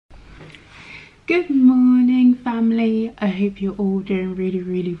Good morning, family. I hope you're all doing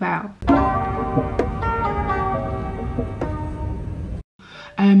really well.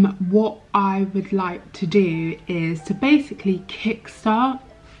 What I would like to do is to basically kickstart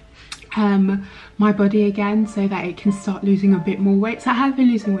my body again so that it can start losing a bit more weight. So I have been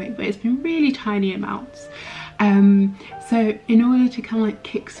losing weight, but it's been really tiny amounts. So in order to kind of like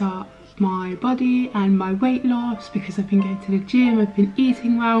kickstart my body and my weight loss, because I've been going to the gym, I've been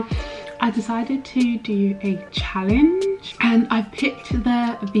eating well, I decided to do a challenge, and I've picked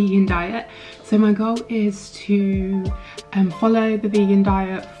the vegan diet. So my goal is to follow the vegan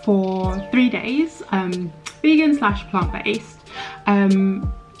diet for 3 days, vegan / plant-based,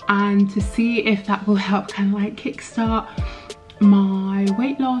 and to see if that will help kind of like kickstart my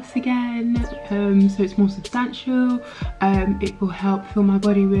weight loss again, so it's more substantial. It will help fill my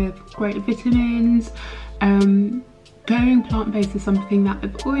body with great vitamins. Going plant-based is something that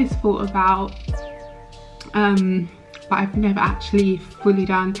I've always thought about, but I've never actually fully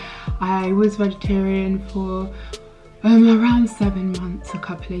done. I was vegetarian for around 7 months a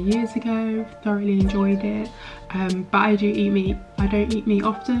couple of years ago. Thoroughly enjoyed it, but I do eat meat. I don't eat meat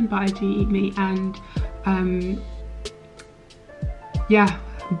often, but I do eat meat, and yeah,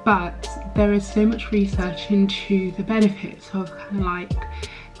 but there is so much research into the benefits of kind of like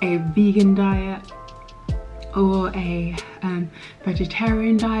a vegan diet or a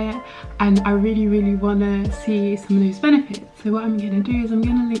vegetarian diet, and I really want to see some of those benefits. So what I'm going to do is I'm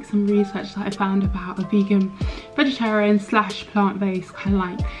going to link some research that I found about a vegan, vegetarian / plant-based kind of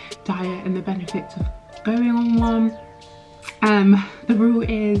like diet and the benefits of going on one. The rule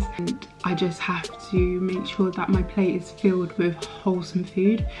is I just have to make sure that my plate is filled with wholesome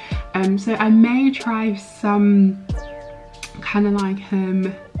food. So I may try some kind of like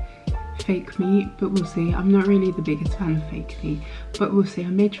fake meat, but we'll see. I'm not really the biggest fan of fake meat, but we'll see. I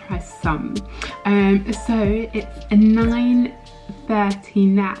may try some. So it's 9:30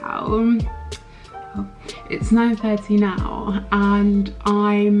 now. It's 9:30 now, and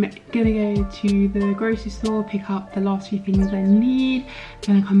I'm gonna go to the grocery store, pick up the last few things I need,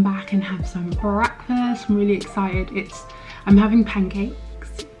 gonna come back and have some breakfast. I'm really excited. I'm having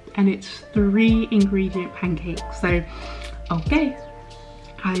pancakes, and it's 3 ingredient pancakes. So okay,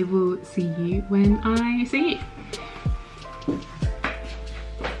 I will see you when I see you.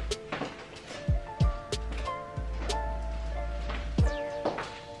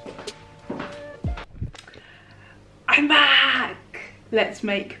 I'm back! Let's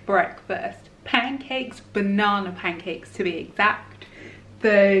make breakfast. Pancakes, banana pancakes to be exact.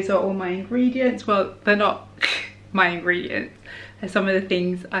 Those are all my ingredients. Well, they're not my ingredients. They're some of the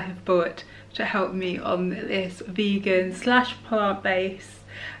things I have bought to help me on this vegan / plant-based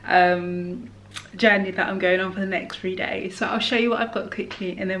journey that I'm going on for the next 3 days. So I'll show you what I've got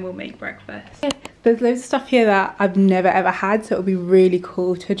quickly and then we'll make breakfast. There's loads of stuff here that I've never ever had, so it'll be really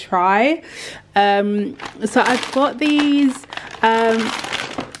cool to try. So I've got these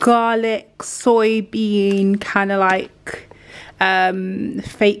garlic soybean kind of like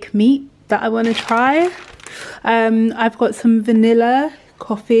fake meat that I want to try. I've got some vanilla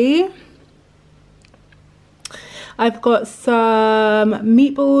coffee. I've got some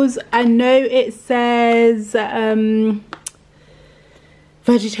meatballs. I know it says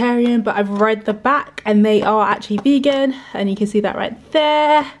vegetarian, but I've read the back and they are actually vegan, and you can see that right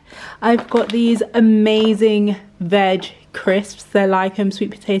there. I've got these amazing veg crisps. They're like sweet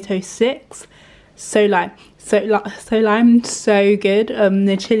potato sticks. So good.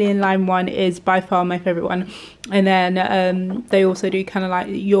 The chili and lime one is by far my favorite one, and then they also do kind of like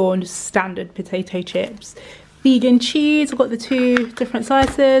your standard potato chips. Vegan cheese. I've got the 2 different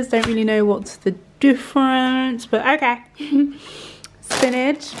slices. Don't really know what's the difference, but okay.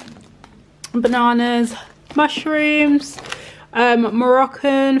 Spinach, bananas, mushrooms,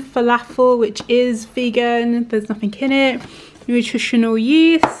 Moroccan falafel, which is vegan. There's nothing in it. Nutritional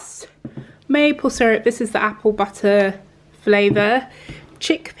yeast, maple syrup. This is the apple butter flavor.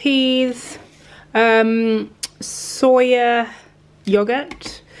 Chickpeas, soya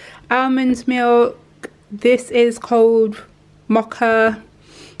yogurt, almond milk. This is called mocha.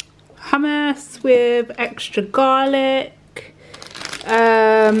 Hummus with extra garlic.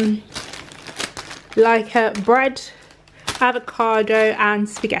 Like bread, avocado and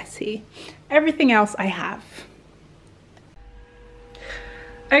spaghetti. Everything else I have.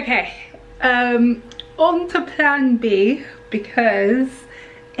 Okay, on to plan B, because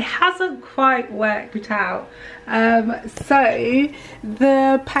it hasn't quite worked out. So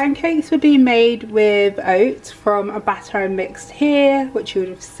the pancakes would be made with oats from a batter I mixed here, which you would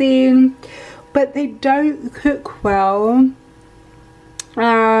have seen, but they don't cook well,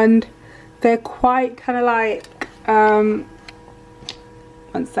 and They're quite kind of like, one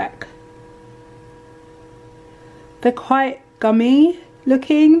sec. They're quite gummy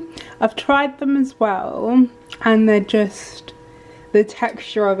looking. I've tried them as well and they're just, the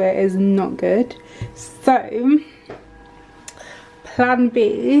texture of it is not good. So plan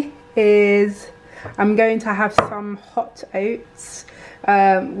B is I'm going to have some hot oats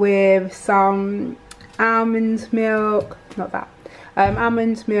with some almond milk, not that,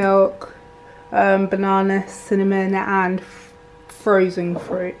 almond milk, banana, cinnamon and frozen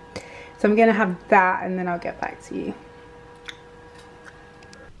fruit. So I'm gonna have that and then I'll get back to you.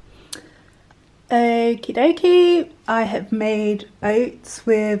 Okie dokie, I have made oats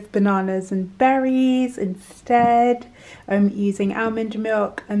with bananas and berries instead. I'm using almond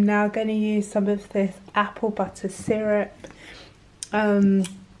milk. I'm now going to use some of this apple butter syrup,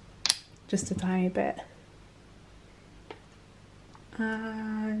 just a tiny bit.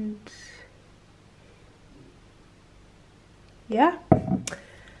 And yeah,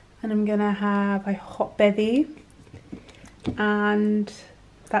 and I'm going to have a hot bevy and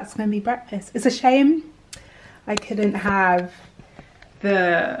that's going to be breakfast. It's a shame I couldn't have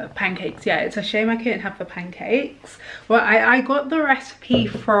the pancakes. Yeah, it's a shame I couldn't have the pancakes. Well, I got the recipe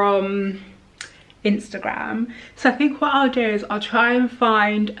from Instagram, so I think what I'll do is I'll try and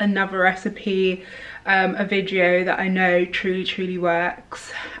find another recipe, a video that I know truly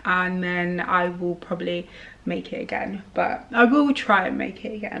works, and then I will probably make it again, but I will try and make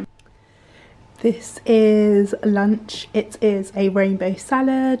it again. This is lunch. It is a rainbow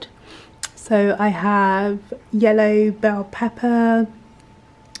salad. So I have yellow bell pepper,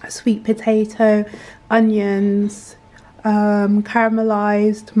 sweet potato, onions,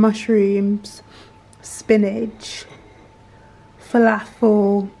 caramelized mushrooms, spinach,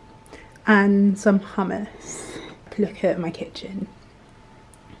 falafel and some hummus. Look at my kitchen.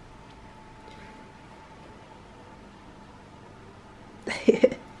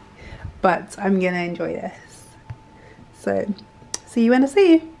 But I'm gonna enjoy this. So see you when I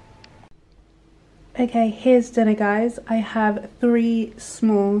see you. Okay, here's dinner guys. I have 3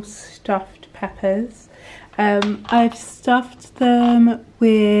 small stuffed peppers. I've stuffed them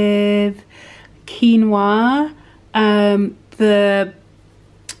with quinoa, the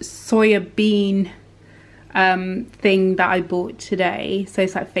soya bean thing that I bought today, so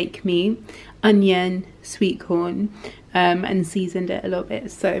it's like fake meat, onion, sweet corn, and seasoned it a little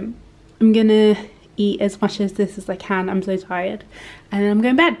bit. So I'm gonna eat as much as this as I can. I'm so tired, and then I'm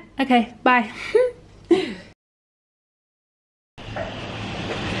going to bed. Okay, bye. So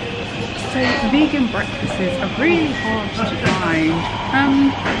vegan breakfasts are really hard to find.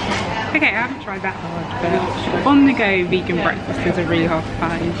 Okay, I haven't tried that hard, but on the go vegan breakfasts are really hard to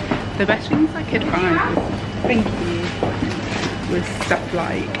find. The best things I could find was, thank you, was stuff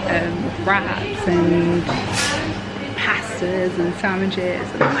like wraps and pastas and sandwiches,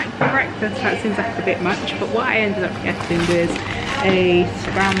 and like for breakfast that seems like a bit much, but what I ended up getting was a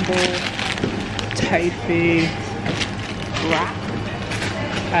scrambled tofu wrap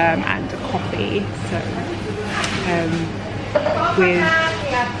and a coffee, so with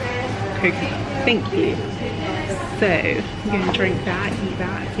coconut, thank you. So I'm going to drink that, eat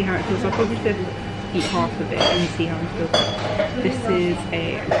that, see how it feels. I'll probably just eat half of it and see how it feels. This is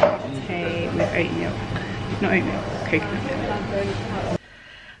a latte with oat milk, not oat milk, coconut milk.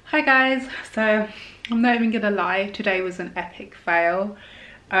 Hi guys, so I'm not even gonna lie, today was an epic fail.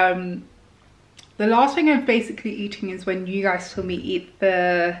 The last thing I'm basically eating is when you guys saw me eat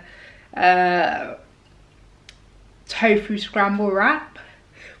the tofu scramble wrap.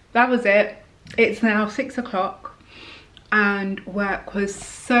 That was it. It's now 6 o'clock and work was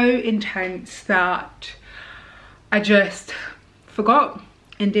so intense that I just forgot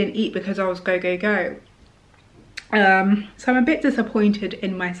and didn't eat because I was go. So I'm a bit disappointed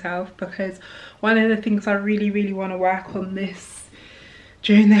in myself, because one of the things I really want to work on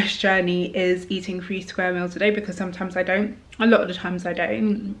during this journey is eating 3 square meals a day, because sometimes I don't, a lot of the times I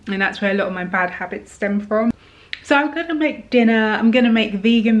don't, and that's where a lot of my bad habits stem from. So I'm gonna make dinner. I'm gonna make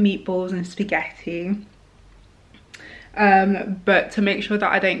vegan meatballs and spaghetti, but to make sure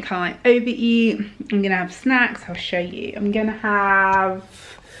that I don't kind of like overeat, I'm gonna have snacks. I'll show you. I'm gonna have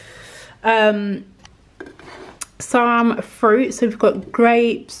some fruit. So we've got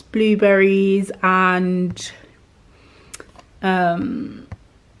grapes, blueberries and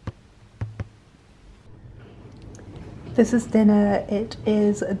this is dinner. It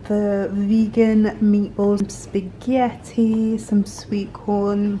is the vegan meatballs, spaghetti, some sweet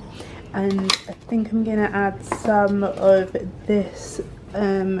corn, and I think I'm gonna add some of this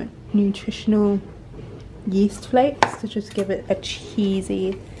nutritional yeast flakes to just give it a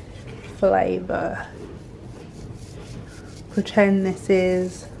cheesy flavour. Pretend this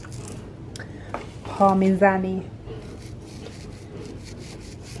is parmesan-y.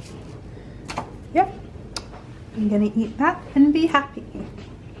 Yep, I'm gonna eat that and be happy.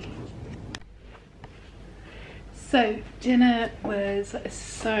 So dinner was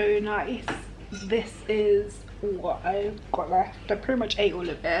so nice. This is what I've got left. I pretty much ate all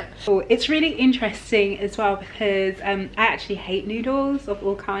of it. Oh, it's really interesting as well because I actually hate noodles of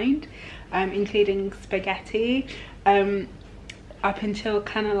all kind, including spaghetti. Up until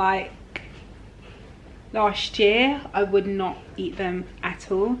kind of like last year, I would not eat them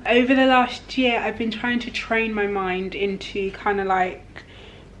at all. Over the last year, I've been trying to train my mind into kind of like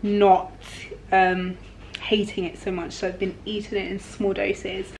not hating it so much. So I've been eating it in small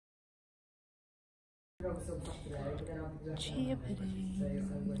doses. Chia pudding.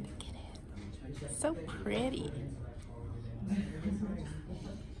 Look at it. So pretty.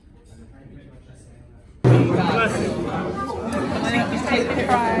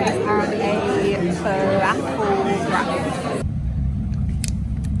 Fries and a falafel wrap.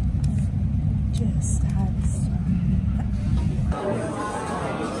 Just had some.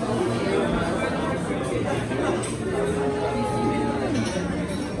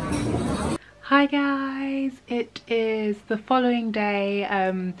 Hi guys, it is the following day.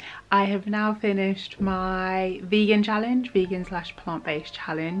 I have now finished my vegan challenge, vegan/plant-based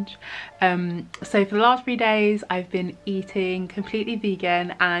challenge. So for the last 3 days I've been eating completely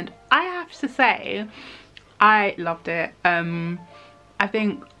vegan and I have to say I loved it. I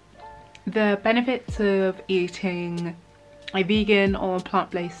think the benefits of eating a vegan or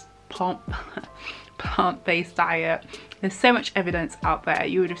plant-based diet, there's so much evidence out there.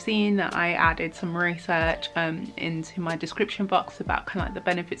 You would have seen that I added some research into my description box about kind of like the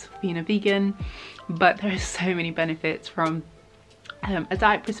benefits of being a vegan, but there are so many benefits from a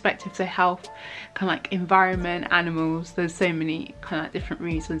diet perspective, so health, kind of like environment, animals. There's so many kind of like different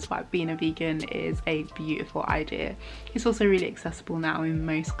reasons why being a vegan is a beautiful idea. It's also really accessible now in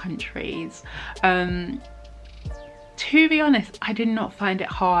most countries. To be honest, I did not find it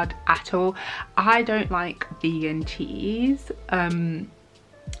hard at all. I don't like vegan cheese,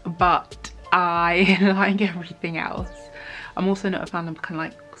 but I like everything else. I'm also not a fan of kind of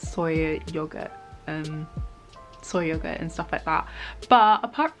like soy yogurt and stuff like that. But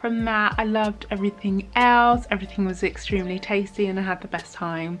apart from that, I loved everything else. Everything was extremely tasty and I had the best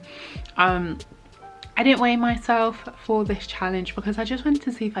time. I didn't weigh myself for this challenge because I just wanted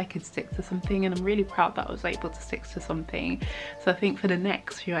to see if I could stick to something, and I'm really proud that I was able to stick to something. So I think for the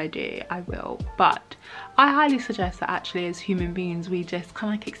next few I do, I will. But I highly suggest that actually as human beings we just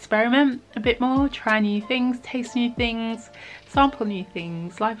kind of like experiment a bit more, try new things, taste new things, sample new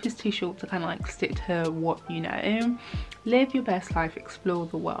things. Life is too short to kind of like stick to what you know. Live your best life, explore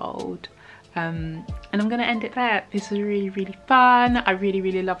the world. And I'm gonna end it there. This was really fun. I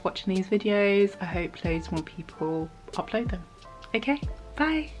really love watching these videos. I hope loads more people upload them. Okay,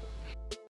 bye.